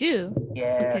 Oh, you do?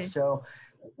 Yeah. Okay. So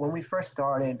when we first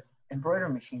started,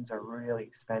 embroidery machines are really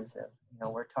expensive. You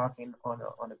know, we're talking on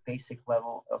a basic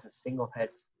level of a single head,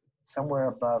 somewhere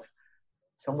above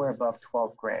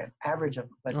 12 grand. Average of,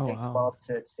 let's say, 12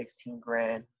 to 16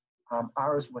 grand.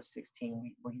 Ours was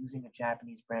 16. We're using a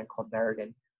Japanese brand called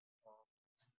Verigan.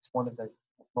 It's one of the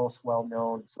most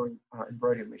well-known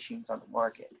embroidery machines on the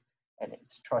market, and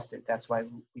it's trusted. That's why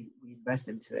we invest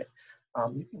into it.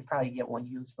 You can probably get one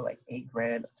used for like 8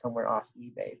 grand somewhere off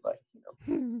eBay, but you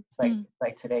know, it's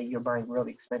like today you're buying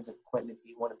really expensive equipment.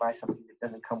 You want to buy something that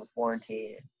doesn't come with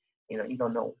warranty, and you know, you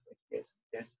don't know if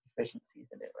there's deficiencies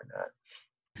in it or not.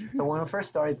 So when we first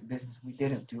started the business, we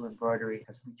didn't do embroidery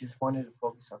because we just wanted to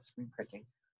focus on screen printing.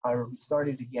 However, we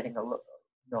started getting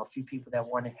a few people that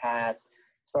wanted hats.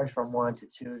 Started from 1 to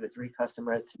 2 to 3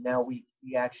 customers to now we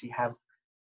actually have a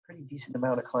pretty decent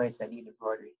amount of clients that need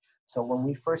embroidery. So when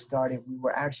we first started, we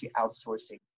were actually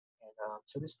outsourcing, and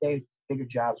to this day, bigger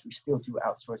jobs we still do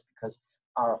outsource because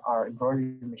our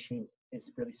embroidery machine is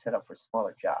really set up for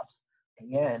smaller jobs.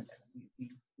 Again,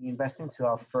 we invested into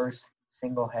our first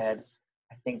single head,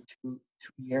 I think two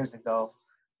years ago,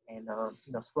 and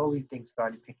you know, slowly things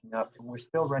started picking up, and we're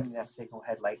still running that single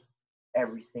head like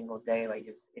every single day. Like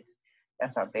it's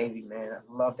that's our baby, man.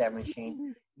 I love that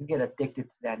machine. You get addicted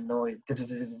to that noise.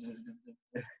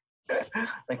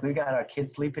 Like we got our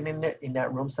kids sleeping in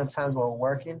that room sometimes while we're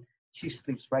working. She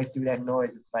sleeps right through that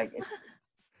noise. It's like it's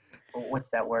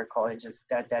what's that word called? It's just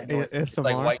that noise. It's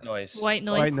like white noise. White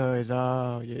noise. White noise.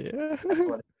 Oh yeah. That's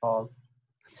what it's called.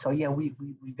 So yeah, we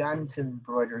got into the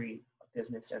embroidery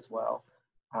business as well.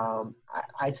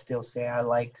 I'd still say I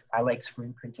like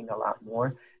screen printing a lot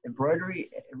more. Embroidery,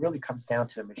 it really comes down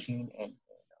to the machine and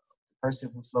the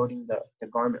person who's loading the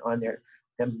garment on there,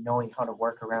 them knowing how to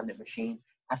work around the machine.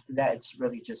 After that, it's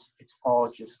all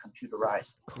just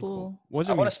computerized. Cool. I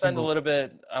Wasn't want your to spend a single? little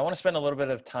bit. I want to spend a little bit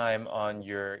of time on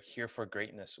your Here for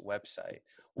Greatness website.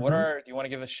 What Mhm. are? Do you want to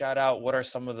give a shout out? What are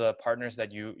some of the partners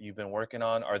that you've been working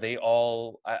on? Are they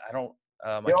all? I don't.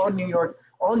 I They're can't.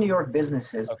 all New York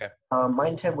businesses. Okay. My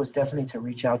intent was definitely to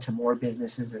reach out to more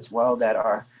businesses as well that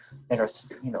are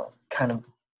kind of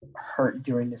hurt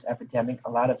during this epidemic.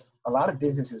 A lot of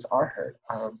businesses are hurt.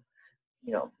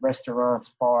 Restaurants,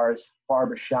 bars,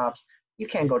 barber shops. You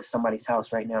can't go to somebody's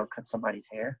house right now and cut somebody's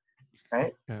hair,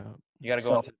 right? Yeah. You got to go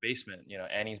So into the basement.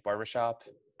 Annie's barbershop.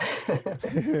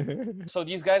 So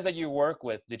these guys that you work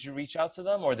with, did you reach out to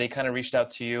them, or they kind of reached out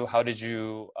to you? How did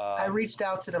you? I reached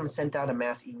out to them and sent out a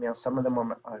mass email. Some of them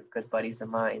are good buddies of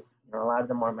mine. A lot of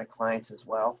them are my clients as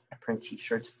well. I print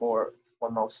T-shirts for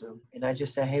most of them, and I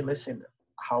just said, "Hey, listen,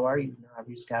 how are you?" I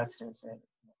reached out to them and said,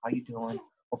 "How you doing?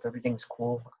 Hope everything's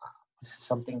cool. This is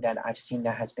something that I've seen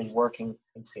that has been working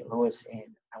in St. Louis,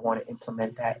 and I want to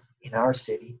implement that in our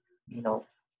city.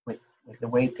 With the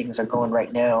way things are going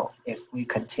right now, if we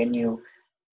continue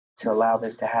to allow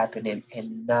this to happen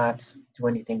and not do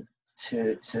anything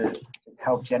to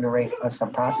help generate us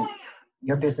some profit,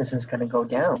 your business is going to go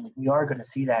down. We are going to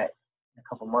see that in a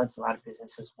couple months. A lot of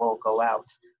businesses will go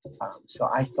out. So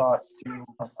I thought through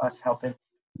us helping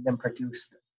them produce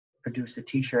a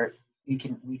T-shirt, we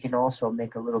can also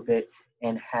make a little bit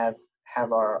and have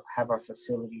our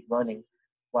facility running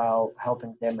while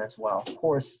helping them as well. Of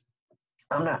course,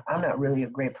 I'm not really a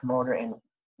great promoter, and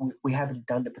we haven't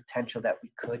done the potential that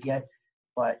we could yet.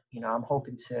 But I'm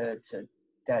hoping to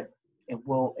that it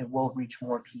will reach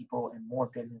more people and more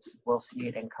businesses will see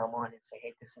it and come on and say,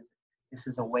 hey, this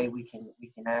is a way we can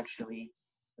actually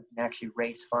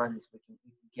raise funds. We can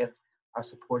give our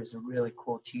supporters a really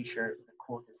cool T-shirt with a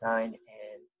cool design,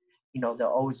 and they'll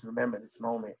always remember this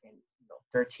moment. And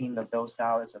 13 of those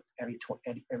dollars of every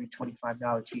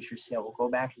 $25 T-shirt sale will go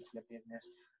back into the business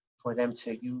for them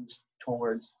to use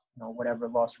towards whatever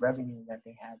lost revenue that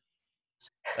they had.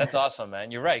 That's awesome,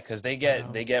 man. You're right, because they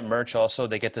get merch also.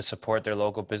 They get to support their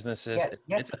local businesses.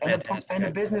 Yeah, It's a and fantastic the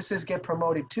idea. businesses get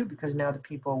promoted too because now the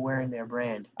people are wearing their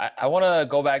brand. I want to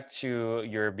go back to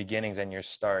your beginnings and your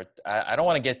start. I don't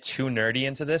want to get too nerdy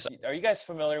into this. Are you guys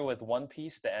familiar with One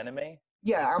Piece, the anime?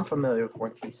 Yeah, I'm familiar with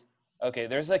One Piece. Okay,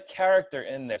 there's a character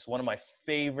in there. It's one of my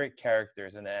favorite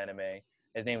characters in the anime.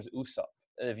 His name is Usopp.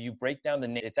 If you break down the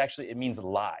name, it means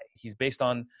lie. He's based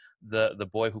on the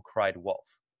boy who cried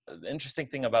wolf. The interesting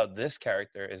thing about this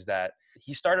character is that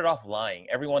he started off lying.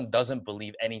 Everyone doesn't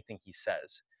believe anything he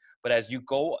says. But as you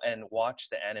go and watch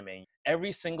the anime,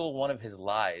 every single one of his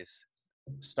lies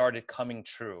started coming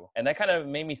true. And that kind of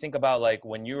made me think about like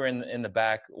when you were in the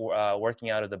back working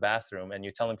out of the bathroom and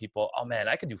you're telling people, oh man,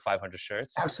 I could do 500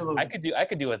 shirts. Absolutely. I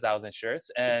could do 1,000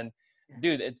 shirts. And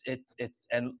dude, it's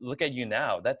and look at you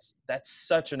now. That's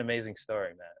such an amazing story,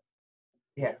 man.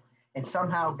 Yeah, and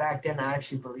somehow back then I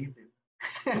actually believed it.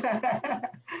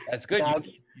 That's good.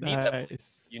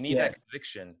 You need Nice. that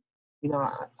conviction.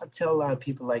 I tell a lot of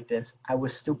people like this. I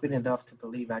was stupid enough to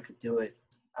believe I could do it.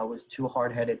 I was too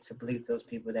hard-headed to believe those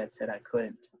people that said I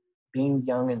couldn't. Being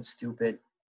young and stupid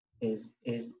is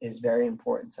very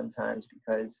important sometimes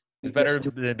because It's better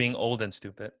than being old and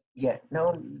stupid. Yeah,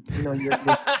 no,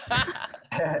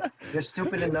 you're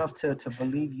stupid enough to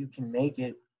believe you can make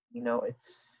it.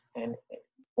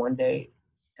 One day,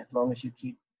 as long as you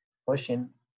keep pushing,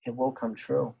 it will come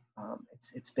true.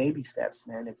 It's baby steps,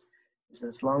 man. It's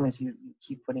as long as you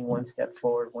keep putting one step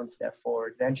forward,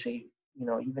 eventually,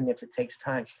 even if it takes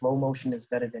time, slow motion is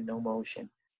better than no motion.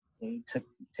 You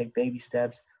take baby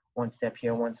steps, one step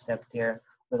here, one step there,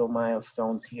 little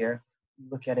milestones here. You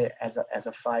look at it as a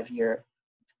 5-year.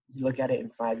 You look at it in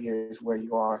 5 years where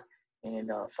you are. And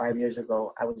 5 years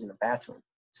ago, I was in a bathroom.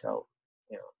 So,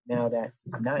 now that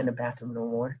I'm not in a bathroom no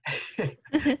more,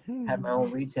 have my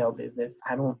own retail business,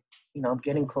 I'm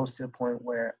getting close to the point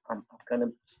where I'm going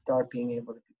to start being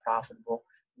able to be profitable.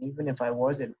 And even if I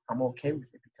wasn't, I'm okay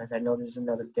with it because I know there's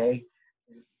another day,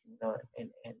 and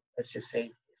let's just say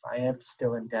if I am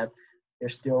still in debt,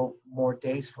 there's still more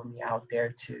days for me out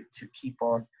there to keep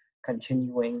on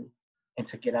continuing and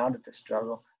to get out of the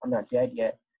struggle. I'm not dead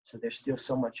yet, so there's still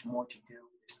so much more to do.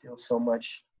 There's still so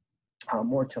much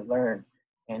more to learn,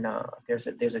 and there's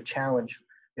a challenge.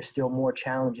 There's still more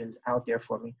challenges out there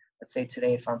for me. Let's say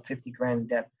today, if I'm 50 grand in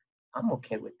debt, I'm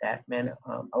okay with that, man.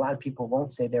 A lot of people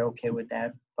won't say they're okay with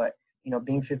that, but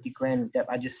being 50 grand in debt,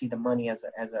 I just see the money as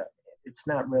a. It's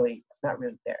not really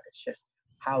there. It's just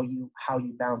how you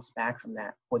bounce back from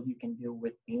that, what you can do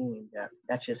with being in debt.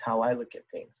 That's just how I look at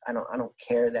things. I don't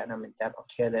care that I'm in debt. I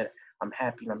care that I'm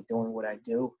happy and I'm doing what I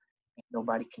do. And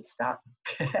nobody can stop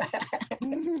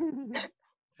me.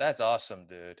 That's awesome,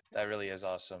 dude. That really is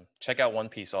awesome. Check out One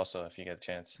Piece also if you get a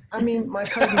chance. I mean, my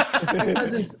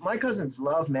cousins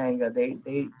love manga. They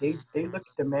look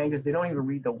at the mangas. They don't even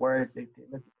read the words. They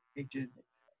look at the pictures.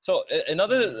 So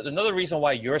another reason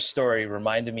why your story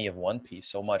reminded me of One Piece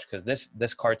so much, because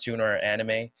this cartoon or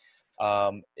anime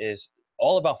is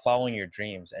all about following your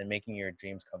dreams and making your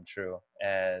dreams come true,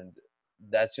 and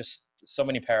that's just so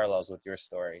many parallels with your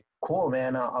story. Cool,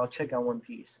 man. I'll check out One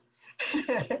Piece. Do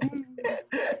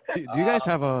you guys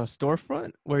have a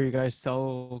storefront where you guys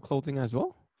sell clothing as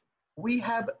well? We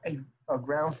have a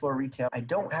ground floor retail. I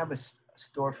don't have a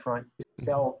storefront to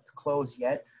sell clothes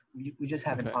yet. We just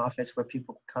have an office where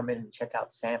people can come in and check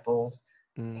out samples.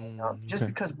 Just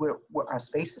because our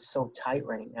space is so tight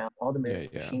right now, all the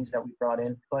machines that we brought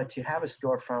in. But to have a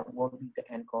storefront will be the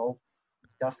end goal.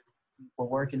 We're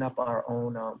working up our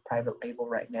own private label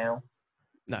right now.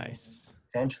 Nice. And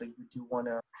eventually, we do want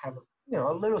to have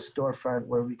a little storefront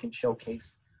where we can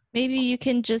showcase. Maybe you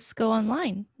can just go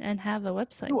online and have a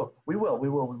website. We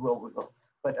will.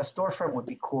 But a storefront would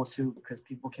be cool too, because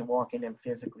people can walk in and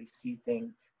physically see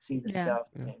things, see the stuff,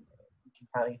 and we can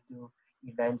probably do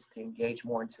events to engage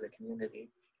more into the community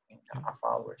and our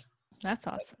followers. That's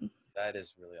awesome. That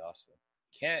is really awesome.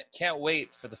 Can't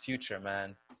wait for the future,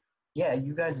 man. Yeah,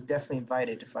 you guys are definitely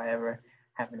invited if I ever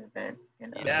have an event.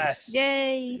 And, yes.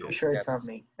 Yay. I'm sure it's on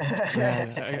me.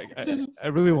 I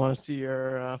really want to see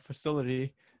your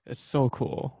facility. It's so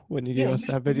cool when you give us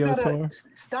that video tour.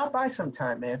 Stop by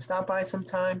sometime, man. Stop by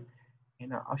sometime,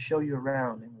 and I'll show you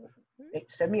around. And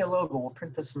send me a logo. We'll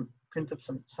print up some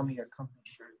of your company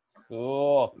shirts.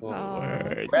 Cool.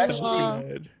 Word.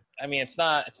 Actually, I mean, it's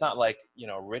not like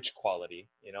rich quality,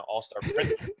 all-star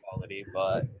print quality,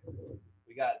 but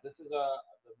this is the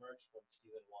merch from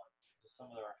season 1. Just some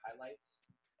of our highlights,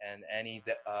 and Annie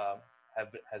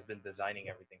has been designing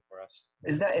everything for us.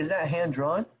 Is that hand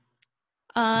drawn?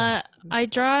 I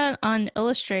draw on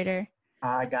Illustrator.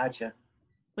 I gotcha.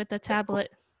 With a tablet.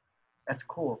 That's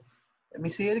cool. Let me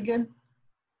see it again.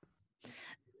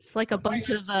 It's like a bunch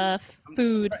of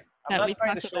food. I'm not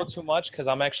trying to show too much because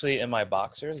I'm actually in my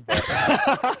boxers. But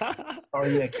oh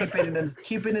yeah, keep it in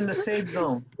the safe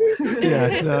zone.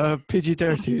 Yes,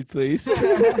 PG-13, please.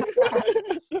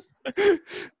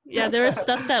 Yeah, there was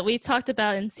stuff that we talked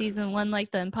about in season 1,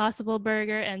 like the Impossible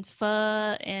Burger and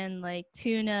pho and like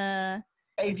tuna.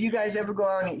 Hey, if you guys ever go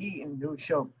out and eat and do a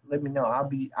show, let me know. I'll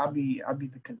be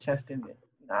the contestant.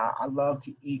 I love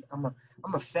to eat. I'm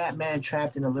a fat man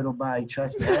trapped in a little body.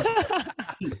 Trust me.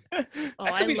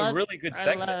 That could be a really good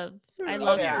segment. I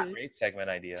love a great segment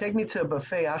idea. Take me to a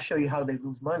buffet. I'll show you how they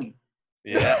lose money.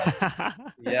 Yeah.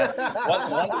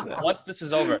 Once this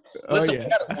is over, listen,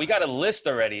 we got a list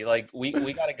already. Like we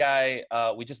got a guy.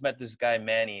 We just met this guy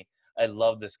Manny. I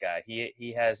love this guy.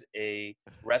 He has a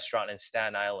restaurant in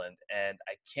Staten Island, and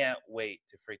I can't wait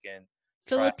to freaking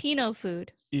Filipino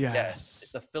food. Yes,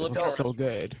 it's a Filipino. It's so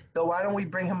good. So why don't we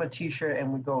bring him a T-shirt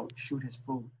and we go shoot his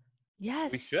food? Yes,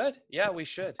 we should. Yeah, we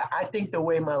should. I think the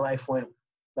way my life went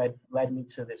led me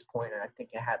to this point, and I think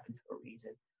it happened for a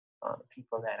reason.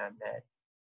 People that I met,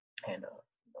 and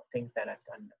things that I've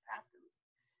done in the past.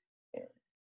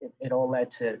 It all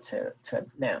led to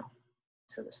now,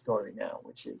 to the story now,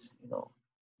 which is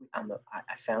I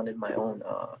founded my own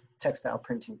textile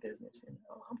printing business, and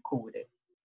I'm cool with it.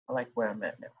 I like where I'm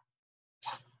at now.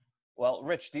 Well,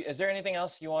 Rich, is there anything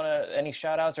else any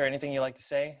shout outs or anything you'd like to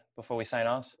say before we sign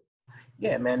off?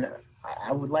 Yeah, man,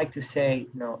 I would like to say,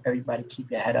 everybody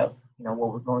keep your head up.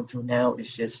 What we're going through now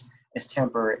is it's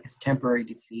temporary. It's temporary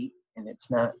defeat, and it's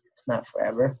not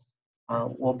forever.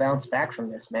 We'll bounce back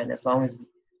from this, man. As long as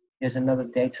there's another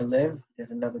day to live,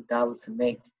 there's another dollar to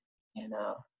make. And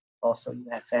also, you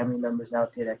have family members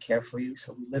out there that care for you,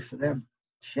 so we live for them.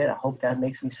 Shit, I hope that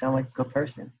makes me sound like a good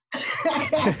person.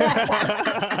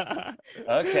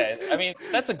 Okay. I mean,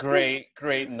 that's a great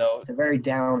note. It's a very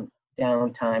down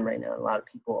time right now. A lot of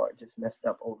people are just messed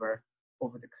up over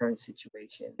the current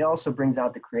situation. It also brings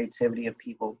out the creativity of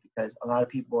people, because a lot of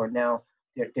people are now,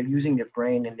 they're using their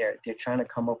brain, and they're trying to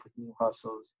come up with new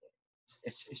hustles.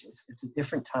 It's a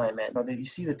different time, man. You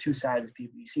see the two sides of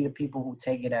people. You see the people who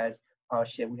take it as, oh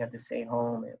shit, we have to stay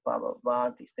home and blah blah blah.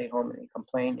 They stay home and they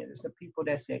complain. And there's the people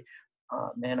that say,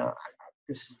 man,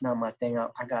 this is not my thing.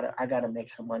 I gotta make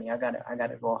some money. I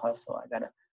gotta go hustle.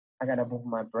 I gotta move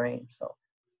my brain. So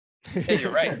Yeah,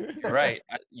 you're right. You're right.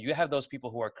 You have those people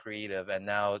who are creative, and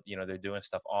now they're doing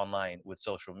stuff online with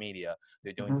social media.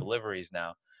 They're doing Mhm. deliveries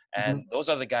now, and those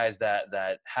are the guys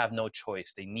that have no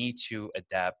choice. They need to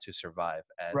adapt to survive,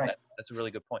 and Right. that's a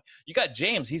really good point. You got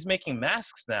James. He's making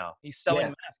masks now. He's selling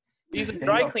Yeah. masks. He's a There you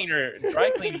dry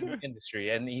go. cleaning industry,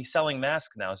 and he's selling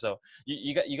masks now. So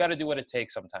you got to do what it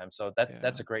takes sometimes. So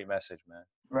that's a great message, man.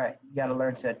 Right. You got to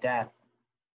learn to adapt.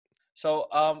 So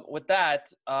with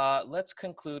that, let's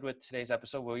conclude with today's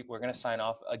episode. We're going to sign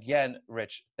off. Again,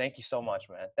 Rich, thank you so much,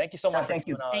 man. Thank you so much for thank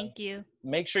you. coming on. Thank you.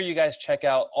 Make sure you guys check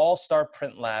out All Star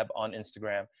Print Lab on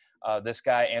Instagram. This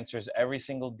guy answers every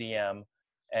single DM.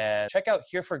 And check out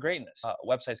Here for Greatness.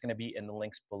 Website's going to be in the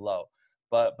links below.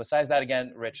 But besides that,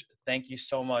 again, Rich, thank you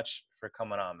so much for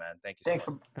coming on, man. Thank you so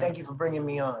much. Thank you for bringing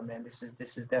me on, man. This is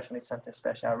definitely something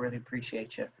special. I really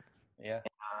appreciate you. Yeah.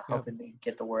 Hoping to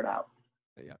get the word out.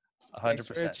 Yeah.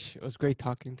 100%. Rich. It was great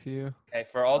talking to you. Okay,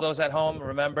 for all those at home,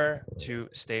 remember to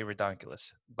stay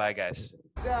redonkulous. Bye, guys.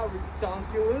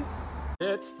 Redonkulous.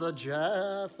 It's the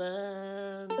Jeff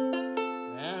and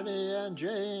Annie and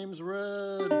James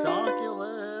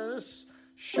Redonkulous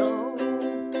Show.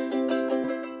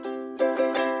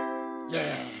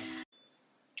 Yeah.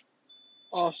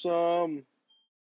 Awesome.